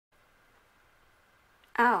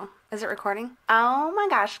Oh, is it recording? Oh my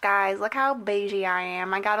gosh, guys, look how beigey I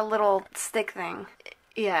am. I got a little stick thing.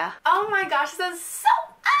 Yeah. Oh my gosh, this is so...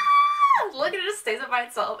 Look at it, just stays up by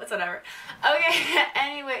itself. It's whatever. Okay,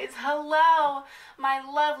 anyways, hello, my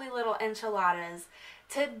lovely little enchiladas.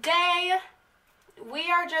 Today,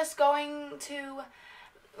 we are just going to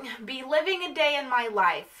be living a day in my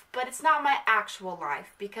life, but it's not my actual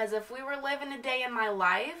life, because if we were living a day in my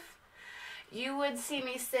life, you would see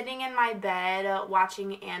me sitting in my bed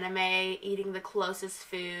watching anime, eating the closest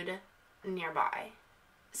food nearby.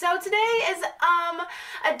 So today is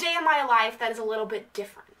a day in my life that is a little bit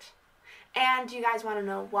different. And you guys want to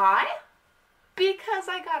know why? Because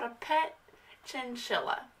I got a pet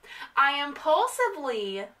chinchilla. I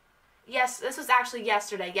impulsively, yes, this was actually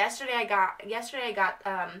yesterday. Yesterday I got,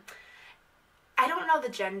 I don't know the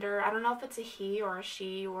gender. I don't know if it's a he or a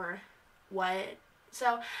she or what.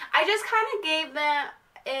 So I just kind of gave them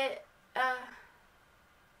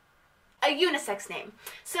a unisex name.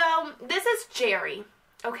 So this is Jerry,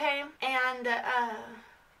 okay? And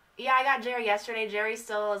yeah, I got Jerry yesterday. Jerry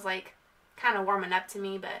still is like kind of warming up to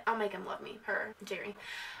me, but I'll make him love me, her, Jerry.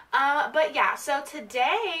 But yeah, so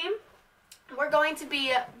today we're going to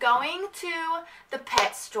be going to the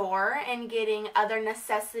pet store and getting other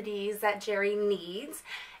necessities that Jerry needs.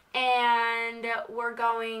 And we're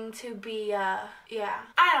going to be, yeah,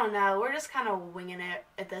 I don't know, we're just kind of winging it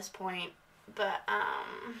at this point, but,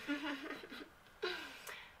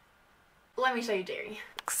 let me show you Jerry.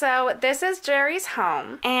 So, this is Jerry's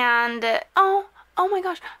home, and, oh my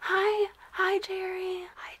gosh, hi Jerry,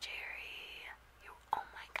 oh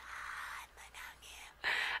my god, look how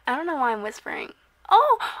cute. I don't know why I'm whispering.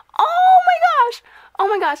 Oh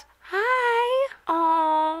my gosh, hi.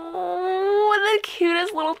 Oh, the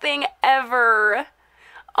cutest little thing ever.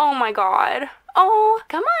 Oh my god. Oh,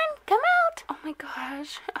 come on, come out. Oh my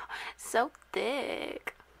gosh, so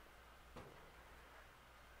thick.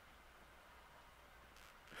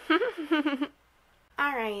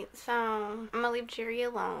 Alright, so I'm gonna leave Jerry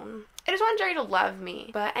alone. I just want Jerry to love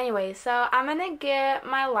me. But anyway, so I'm gonna get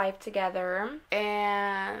my life together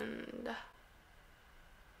and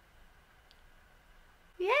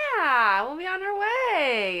yeah, we'll be on our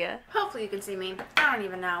way. Hopefully you can see me. I don't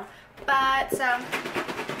even know. But so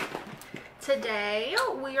today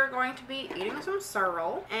we are going to be eating some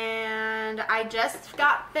cereal, and I just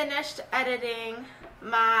got finished editing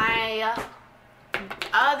my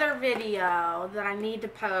other video that I need to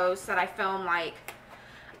post that I filmed like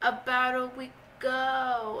about a week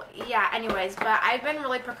ago. Yeah, anyways, but I've been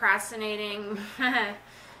really procrastinating.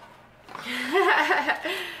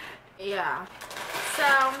 Yeah. So,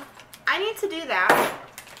 I need to do that.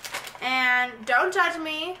 And don't judge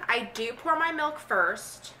me. I do pour my milk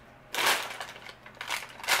first.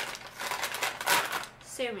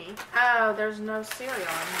 Sue me. Oh, there's no cereal in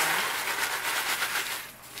here.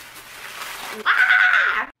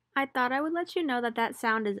 Ah! I thought I would let you know that that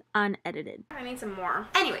sound is unedited. I need some more.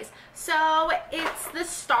 Anyways, so it's the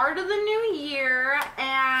start of the new year,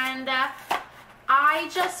 and I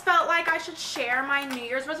just felt like I should share my New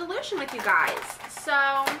Year's resolution with you guys. So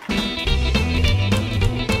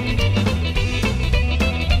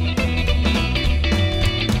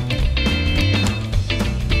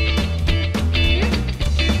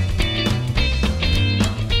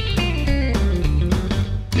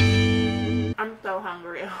I'm so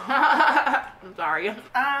hungry. I'm sorry.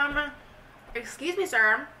 Excuse me,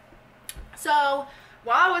 sir. So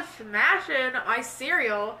while I was smashing my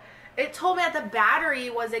cereal, it told me that the battery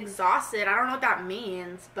was exhausted. I don't know what that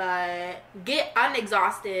means, but get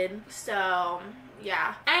unexhausted. So,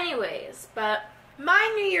 yeah. Anyways, but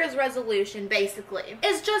my New Year's resolution, basically,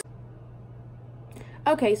 is just...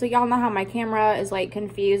 Okay, so y'all know how my camera is, like,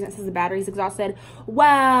 confused and it says the battery's exhausted.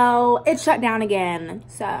 Well, it shut down again,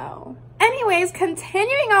 so... Anyways,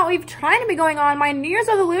 continuing on what we've trying to be going on, my New Year's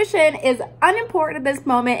resolution is unimportant at this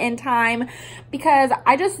moment in time because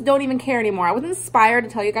I just don't even care anymore. I was inspired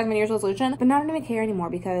to tell you guys my New Year's resolution, but now I don't even care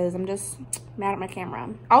anymore because I'm just mad at my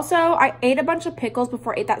camera. Also, I ate a bunch of pickles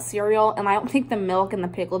before I ate that cereal, and I don't think the milk and the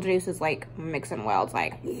pickle juice is like mixing well. It's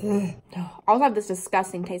like, I also have this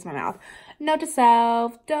disgusting taste in my mouth. Note to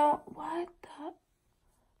self, don't, what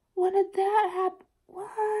did that happen?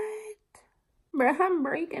 What? Bruh, I'm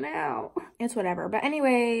breaking out. It's whatever. But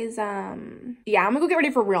anyways, yeah, I'm gonna go get ready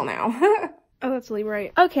for real now. Oh, that's really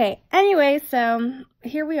right. Okay, anyway, so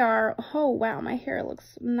here we are. Oh, wow, my hair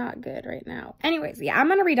looks not good right now. Anyways, yeah, I'm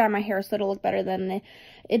gonna redye my hair so it'll look better than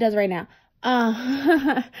it does right now.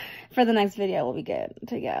 For the next video, we'll be good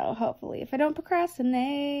to go, hopefully, if I don't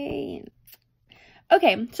procrastinate.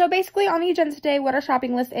 Okay, so basically on the agenda today, what our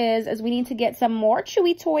shopping list is we need to get some more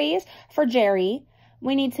Chewy toys for Jerry.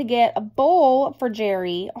 We need to get a bowl for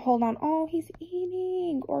Jerry. Hold on. Oh, he's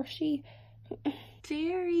eating. Or she...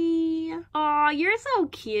 Jerry. Aw, you're so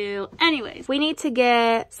cute. Anyways, we need to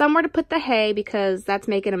get somewhere to put the hay because that's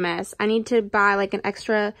making a mess. I need to buy like an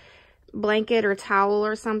extra blanket or towel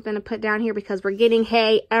or something to put down here because we're getting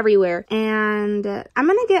hay everywhere. And I'm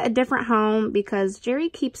gonna get a different home because Jerry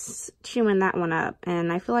keeps chewing that one up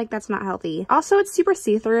and I feel like that's not healthy. Also, it's super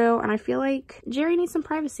see-through and I feel like Jerry needs some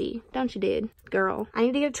privacy, don't you, dude? Girl, I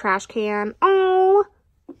need to get a trash can. Oh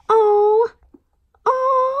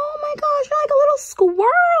my gosh, you're like a little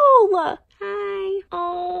squirrel. Hi.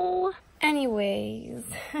 Oh. Anyways,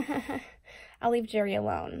 I'll leave Jerry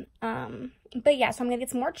alone. But yeah, so I'm gonna get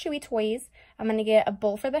some more Chewy toys. I'm gonna get a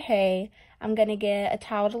bowl for the hay. I'm gonna get a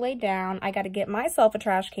towel to lay down. I gotta get myself a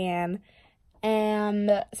trash can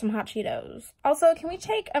and some hot Cheetos. Also, can we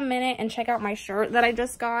take a minute and check out my shirt that I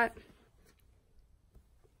just got?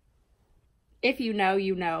 If you know,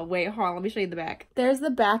 you know. Wait, hold on, let me show you the back. There's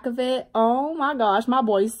the back of it. Oh my gosh, my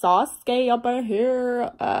boy Sasuke up in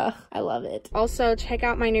here. I love it. Also, check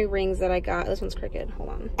out my new rings that I got. This one's crooked, hold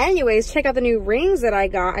on. Anyways, check out the new rings that I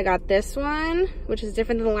got. I got this one, which is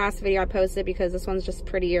different than the last video I posted because this one's just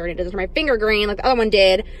prettier and it doesn't turn my finger green like the other one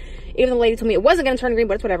did. Even though the lady told me it wasn't gonna turn green,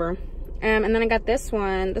 but it's whatever. And then I got this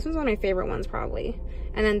one. This one's one of my favorite ones probably.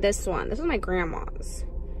 And then this one. This is my grandma's.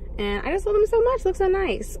 And I just love them so much. It looks so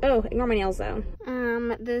nice. Oh, ignore my nails though.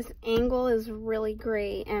 This angle is really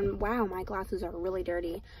great. And wow, my glasses are really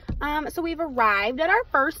dirty. So we've arrived at our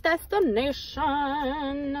first destination.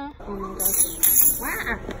 Oh my gosh.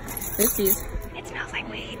 Wow. Oopsies. It smells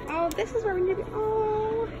like weed. Oh, this is where we need to be.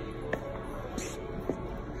 Oh.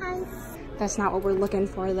 Hi. That's not what we're looking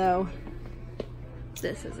for though.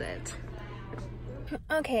 This is it.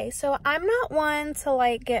 Okay, so I'm not one to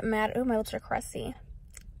like get mad. Oh, my lips are crusty.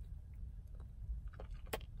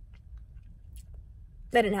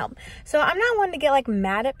 That didn't help. So I'm not one to get like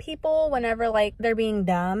mad at people whenever like they're being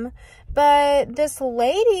dumb. But this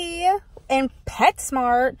lady in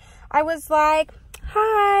PetSmart, I was like,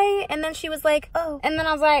 hi. And then she was like, oh. And then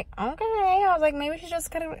I was like, okay. I was like, maybe she's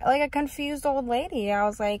just kind of like a confused old lady. I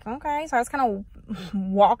was like, okay. So I was kind of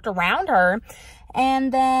walked around her.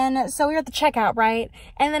 And then, so we were at the checkout, right?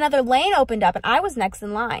 And then another lane opened up and I was next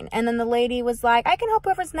in line. And then the lady was like, I can help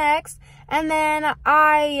whoever's next. And then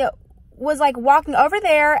I was like walking over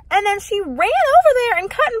there and then she ran over there and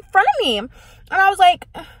cut in front of me. And I was like,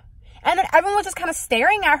 and then everyone was just kind of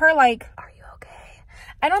staring at her like, are you okay?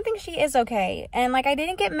 I don't think she is okay. And like, I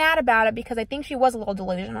didn't get mad about it because I think she was a little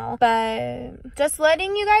delusional. But just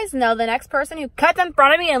letting you guys know, the next person who cuts in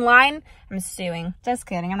front of me in line, I'm suing. Just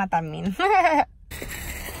kidding. I'm not that mean.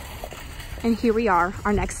 And here we are,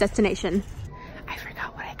 our next destination. I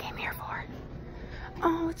forgot what I came here for.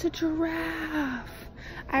 Oh, it's a giraffe.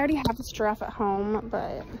 I already have this giraffe at home,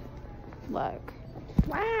 but look.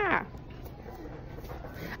 Wow.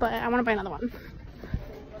 But I want to buy another one.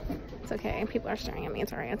 It's okay. People are staring at me.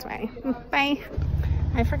 It's alright. It's fine. Bye.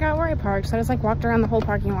 I forgot where I parked, so I just like walked around the whole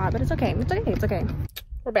parking lot, but it's okay. It's okay. It's okay.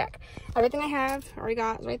 We're back. Everything I have already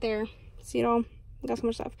got is right there. See it all? Got so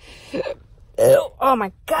much stuff. Ew. Oh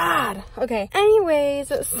my god. Okay. Anyways,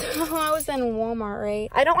 so I was in Walmart, right?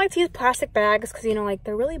 I don't like to use plastic bags because, you know, like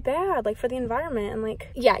they're really bad, like for the environment and like,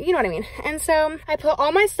 yeah, you know what I mean. And so I put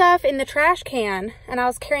all my stuff in the trash can and I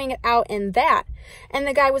was carrying it out in that. And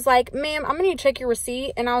the guy was like, ma'am, I'm gonna need to check your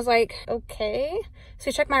receipt. And I was like, okay. So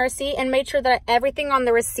he checked my receipt and made sure that everything on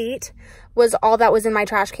the receipt was all that was in my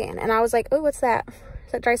trash can. And I was like, oh, what's that?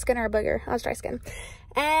 Is that dry skin or a booger? That was dry skin.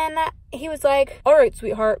 And he was like, all right,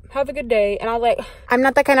 sweetheart, have a good day. And I was like, I'm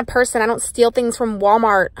not that kind of person. I don't steal things from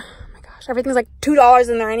Walmart. Oh my gosh, everything's like $2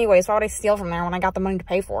 in there anyway. So why would I steal from there when I got the money to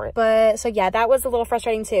pay for it? But so yeah, that was a little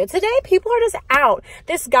frustrating too. Today, people are just out.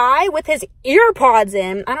 This guy with his ear pods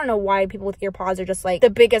in. I don't know why people with ear pods are just like the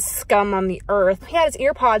biggest scum on the earth. He had his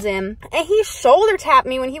ear pods in and he shoulder tapped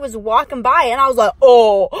me when he was walking by. And I was like,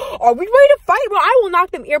 oh, are we ready to fight? Well, I will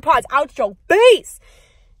knock them ear pods out your face.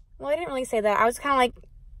 Well, I didn't really say that. I was kind of like,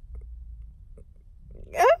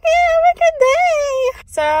 okay, have a good day.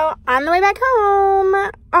 So, on the way back home.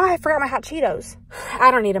 Oh, I forgot my hot Cheetos.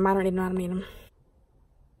 I don't need them. I don't need them.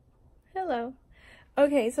 Hello.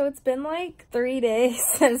 Okay, so it's been like 3 days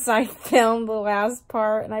since I filmed the last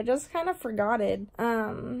part, and I just kind of forgot it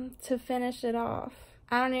to finish it off.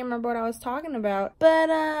 I don't even remember what I was talking about. But,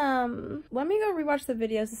 let me go rewatch the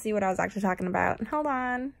videos to see what I was actually talking about. Hold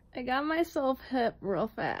on. I got myself hip real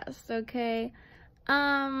fast, okay?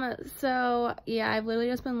 So, yeah, I've literally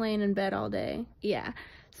just been laying in bed all day. Yeah.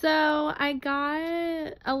 So, I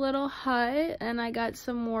got a little hut, and I got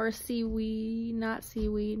some more seaweed. Not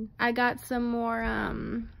seaweed. I got some more,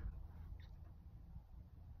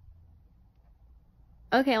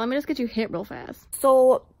 Okay, let me just get you hit real fast.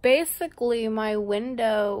 So basically my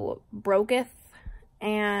window broketh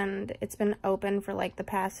and it's been open for like the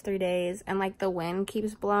past 3 days and like the wind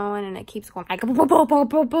keeps blowing and it keeps going like boom, boom, boom,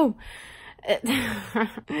 boom, boom.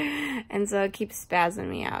 And so it keeps spazzing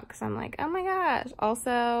me out because I'm like, oh my gosh.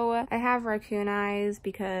 Also, I have raccoon eyes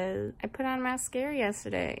because I put on mascara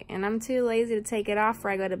yesterday and I'm too lazy to take it off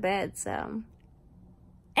before I go to bed, so.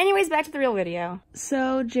 Anyways, back to the real video.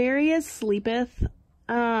 So Jerry is sleepeth.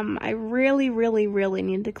 I really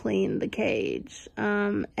need to clean the cage.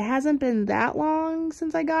 It hasn't been that long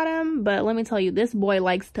since I got him, but let me tell you, this boy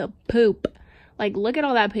likes to poop. Like, look at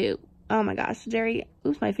all that poop. Oh my gosh, Jerry,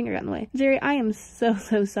 oops, my finger got in the way. Jerry, I am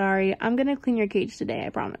so sorry. I'm gonna clean your cage today, I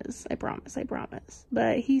promise. I promise.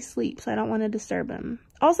 But he sleeps, so I don't want to disturb him.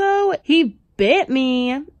 Also, he bit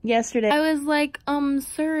me yesterday. I was like,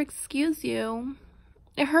 sir, excuse you.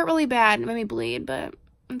 It hurt really bad, it made me bleed, but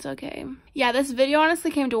it's okay. Yeah, this video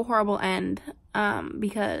honestly came to a horrible end,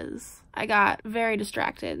 because I got very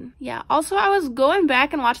distracted. Yeah, also I was going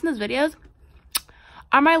back and watching those videos.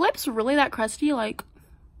 Are my lips really that crusty? Like,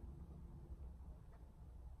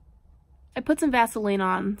 I put some Vaseline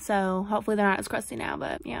on, so hopefully they're not as crusty now,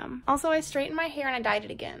 but yeah. Also, I straightened my hair and I dyed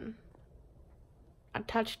it again. I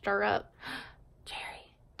touched her up.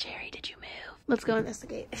 Jerry, did you move? Let's go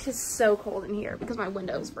investigate. It's just so cold in here because my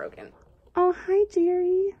window is broken. Oh, hi,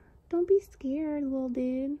 Jerry. Don't be scared, little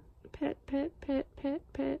dude. Pet.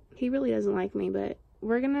 He really doesn't like me, but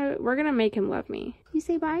we're gonna make him love me. You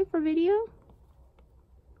say bye for video?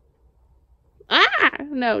 Ah!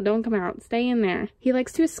 No, don't come out. Stay in there. He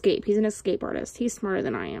likes to escape. He's an escape artist. He's smarter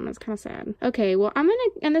than I am. It's kind of sad. Okay, well, I'm gonna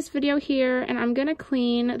end this video here, and I'm gonna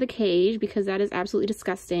clean the cage because that is absolutely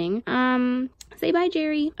disgusting. Say bye,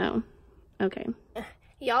 Jerry. Oh, okay.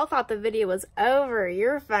 Y'all thought the video was over.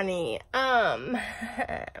 You're funny. Well,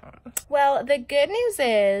 the good news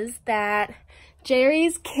is that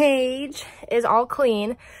Jerry's cage is all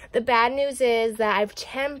clean. The bad news is that I've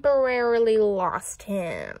temporarily lost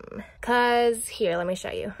him. Cause, here, let me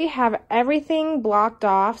show you. We have everything blocked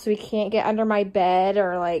off so he can't get under my bed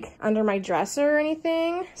or like under my dresser or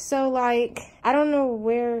anything. So like, I don't know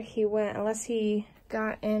where he went unless he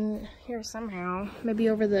got in here somehow. Maybe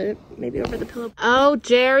over the pillow. Oh,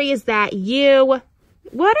 Jerry, is that you?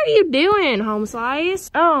 What are you doing, home slice?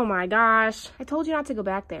 Oh my gosh. I told you not to go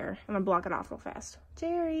back there. I'm gonna block it off real fast.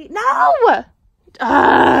 Jerry, no!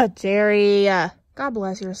 Jerry. God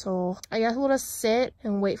bless your soul. I guess we'll just sit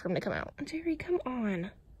and wait for him to come out. Jerry, come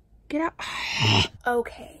on. Get out.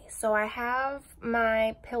 Okay, so I have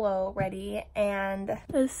my pillow ready, and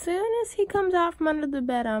as soon as he comes out from under the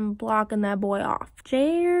bed, I'm blocking that boy off.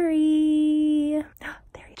 Jerry.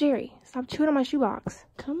 There he is. Jerry, stop chewing on my shoebox.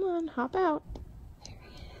 Come on, hop out. There he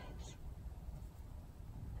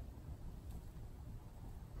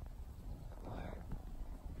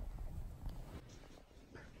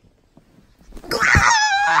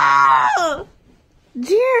is.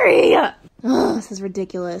 Jerry! Oh, this is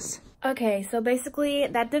ridiculous. Okay, so basically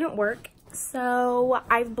that didn't work. So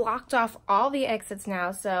I've blocked off all the exits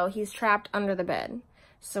now, so he's trapped under the bed.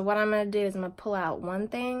 So what I'm gonna do is I'm gonna pull out one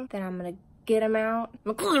thing, then I'm gonna get him out.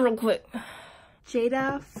 I'm gonna close it real quick.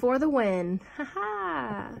 Jayda for the win.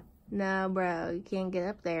 Haha. No, bro, you can't get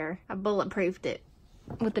up there. I bulletproofed it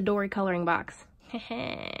with the Dory coloring box.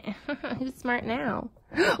 Who's smart now?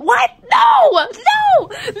 What? No! No!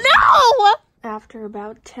 No! After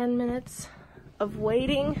about 10 minutes of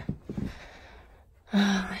waiting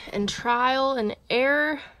and trial and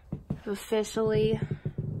error, I've officially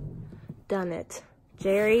done it.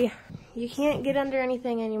 Jerry, you can't get under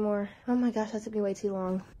anything anymore. Oh my gosh, that took me way too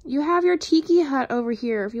long. You have your tiki hut over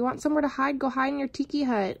here. If you want somewhere to hide, go hide in your tiki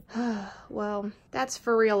hut. Well, that's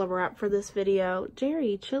for real a wrap for this video.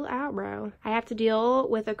 Jerry, chill out, bro. I have to deal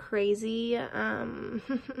with a crazy,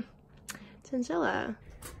 chinchilla.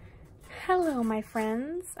 Hello, my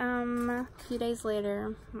friends. A few days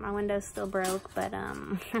later, my window's still broke, but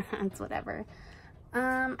it's whatever.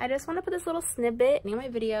 I just want to put this little snippet in my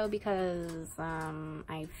video because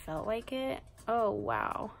I felt like it. Oh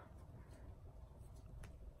wow,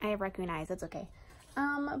 I have raccoon eyes. That's okay.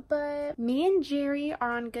 But me and Jerry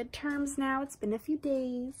are on good terms now. It's been a few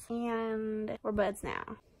days, and we're buds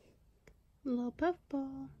now. Little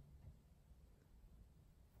puffball.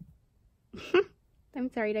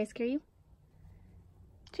 I'm sorry, did I scare you?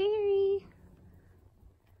 Jerry.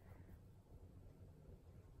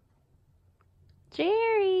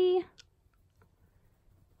 Jerry.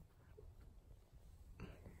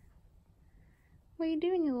 What are you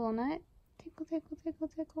doing, you little nut? Tickle, tickle, tickle,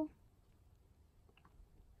 tickle.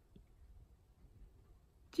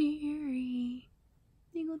 Jerry.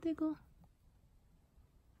 Tickle, tickle.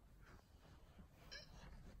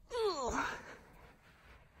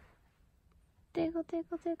 Tickle,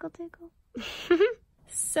 tickle, tickle, tickle.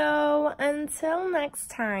 So until next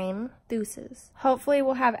time, deuces. Hopefully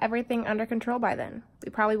we'll have everything under control by then. We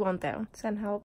probably won't though. Send help.